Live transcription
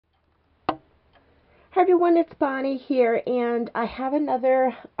Hi everyone, it's Bonnie here, and I have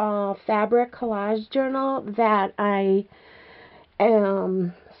another fabric collage journal that I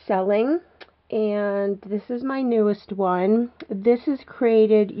am selling, and this is my newest one. This is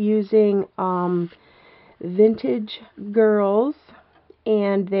created using vintage girls,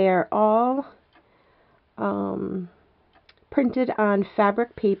 and they're all printed on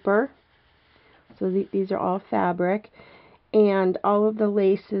fabric paper. So these are all fabric. And all of the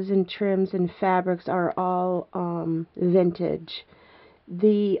laces and trims and fabrics are all vintage.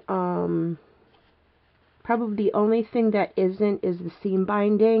 The probably the only thing that isn't is the seam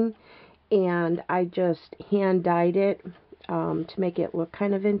binding, and I just hand dyed it to make it look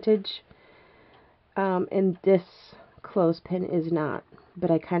kind of vintage. And this clothespin is not,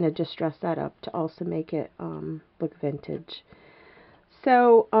 but I kind of just dressed that up to also make it look vintage.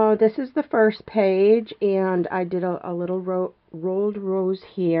 So this is the first page, and I did a little rolled rose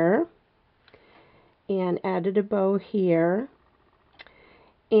here and added a bow here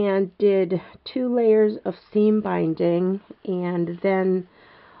and did 2 layers of seam binding and then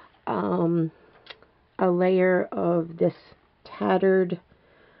a layer of this tattered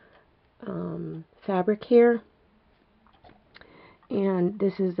fabric here. And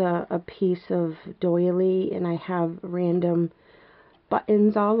this is a piece of doily, and I have random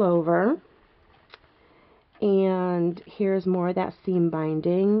buttons all over. And here's more of that seam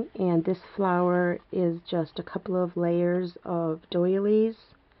binding, and this flower is just a couple of layers of doilies,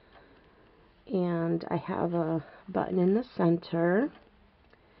 and I have a button in the center,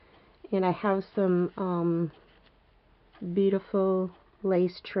 and I have some beautiful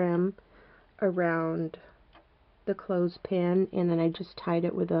lace trim around the clothespin, and then I just tied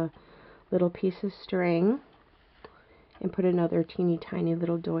it with a little piece of string and put another teeny tiny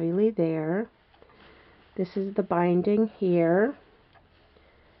little doily there. This is the binding here.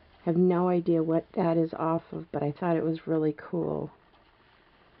 I have no idea what that is off of, but I thought it was really cool.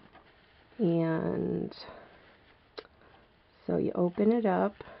 And so you open it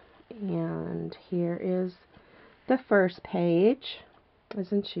up, and here is the first page.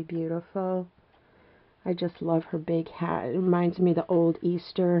 Isn't she beautiful? I just love her big hat. It reminds me of the old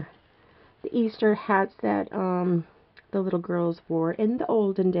Easter hats that the little girls wore in the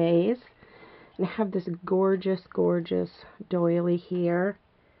olden days. And I have this gorgeous, gorgeous doily here.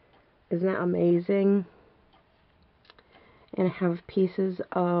 Isn't that amazing? And I have pieces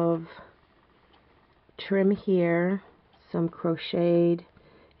of trim here, some crocheted,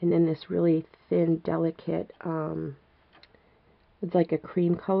 and then this really thin, delicate, it's like a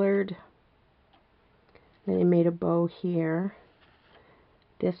cream colored. Then I made a bow here.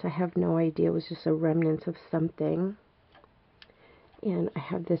 This I have no idea, it was just a remnant of something. And I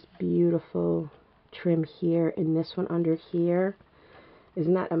have this beautiful trim here, and this one under here.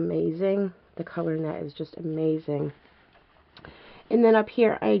 Isn't that amazing? The color in that is just amazing. And then up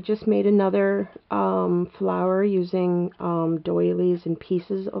here I just made another flower using doilies and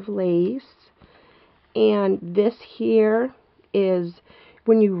pieces of lace. And this here is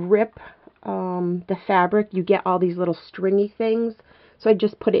when you rip the fabric, you get all these little stringy things. So I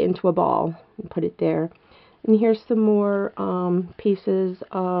just put it into a ball and put it there. And here's some more pieces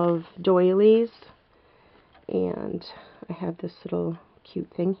of doilies. And I have this little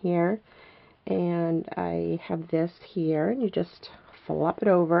cute thing here. And I have this here. And you just flop it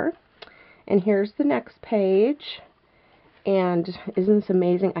over. And here's the next page. And isn't this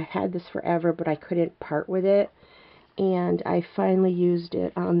amazing? I've had this forever, but I couldn't part with it. And I finally used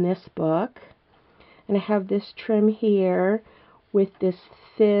it on this book. And I have this trim here with this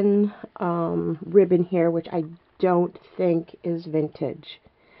thin ribbon here, which I don't think is vintage.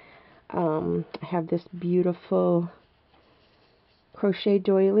 I have this beautiful crochet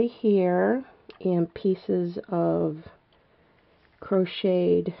doily here and pieces of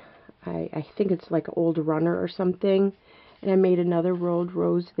crocheted, I think it's like an old runner or something. And I made another rolled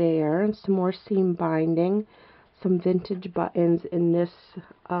rose there, and some more seam binding, some vintage buttons, and this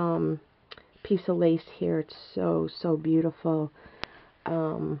piece of lace here. It's so, so beautiful.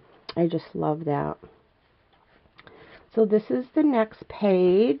 I just love that. So this is the next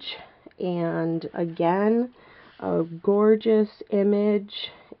page, and again, a gorgeous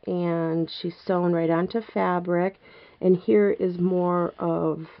image, and she's sewn right onto fabric. And here is more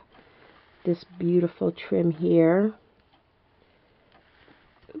of this beautiful trim here.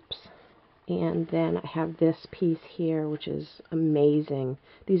 Oops. And then I have this piece here, which is amazing.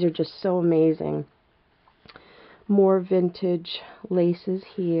 These are just so amazing. More vintage laces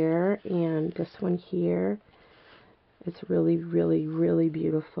here, and this one here. It's really, really, really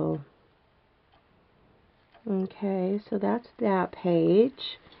beautiful. Okay, so that's that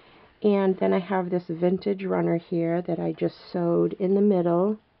page. And then I have this vintage runner here that I just sewed in the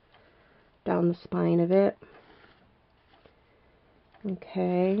middle, down the spine of it.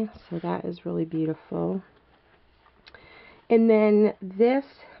 Okay, so that is really beautiful. And then this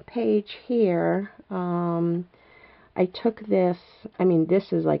page here, I took this, I mean,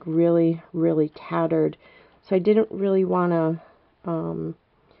 this is like really, really tattered. So I didn't really want to,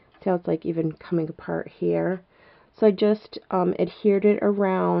 see how it's like even coming apart here. So I just adhered it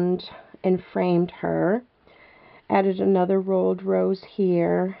around and framed her. Added another rolled rose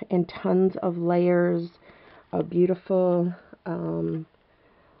here and tons of layers of beautiful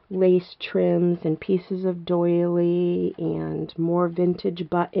lace trims and pieces of doily and more vintage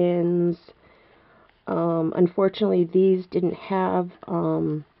buttons. Unfortunately, these didn't have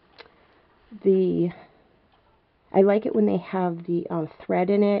I like it when they have the thread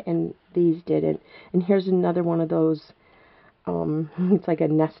in it, and these didn't. And here's another one of those, it's like a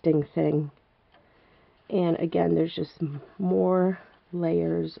nesting thing. And again, there's just more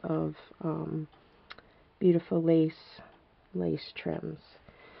layers of beautiful lace trims.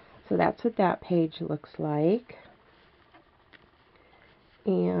 So that's what that page looks like.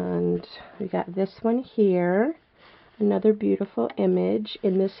 And we got this one here, another beautiful image,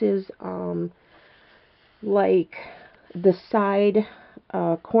 and this is like the side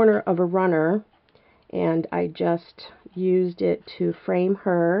corner of a runner, and I just used it to frame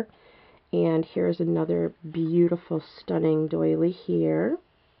her. And here's another beautiful, stunning doily here.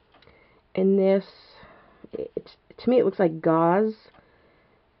 And this, to me it looks like gauze,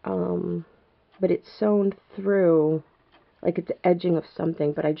 but it's sewn through like it's the edging of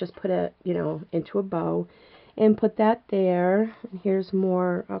something, but I just put it, you know, into a bow and put that there. And here's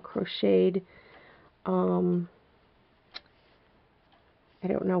more crocheted, I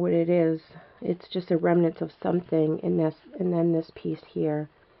don't know what it is. It's just a remnant of something in this, and then this piece here.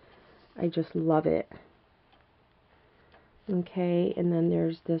 I just love it. Okay, and then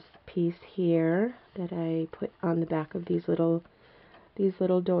there's this piece here that I put on the back of these little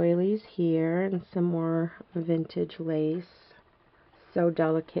doilies here, and some more vintage lace. So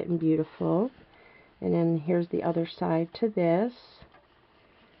delicate and beautiful. And then here's the other side to this.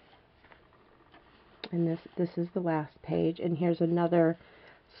 And this is the last page. And here's another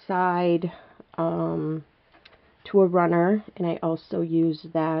side to a runner, and I also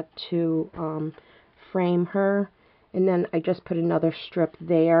used that to frame her. And then I just put another strip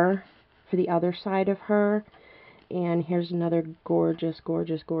there for the other side of her. And here's another gorgeous,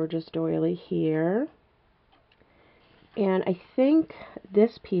 gorgeous, gorgeous doily here. And I think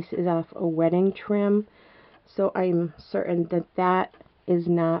this piece is off a wedding trim, so I'm certain that that is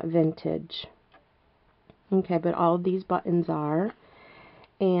not vintage. Okay, but all of these buttons are.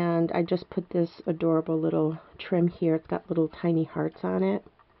 And I just put this adorable little trim here. It's got little tiny hearts on it.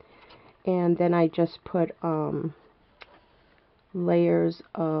 And then I just put layers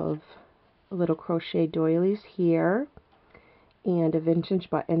of little crochet doilies here, and a vintage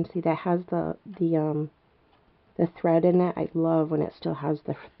button. See, that has the thread in it. I love when it still has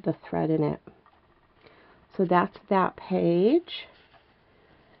the thread in it. So that's that page.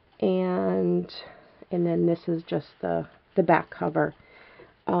 And then this is just the back cover.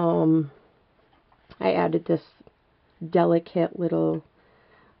 I added this delicate little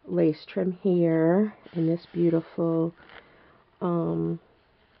lace trim here, and this beautiful, I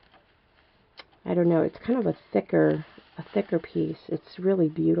don't know, it's kind of a thicker piece. It's really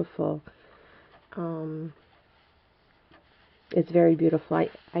beautiful. It's very beautiful. I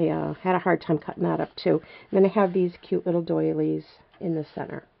had a hard time cutting that up too. And then I have these cute little doilies in the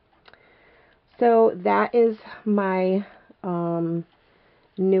center. So that is my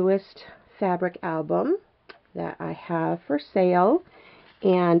newest fabric album that I have for sale,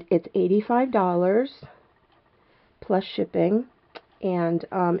 and it's $85 plus shipping. And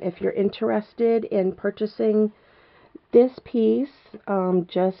if you're interested in purchasing this piece,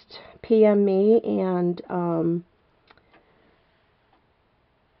 just PM me and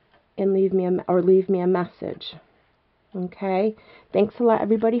leave me a message. Okay, thanks a lot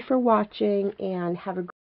everybody for watching, and have a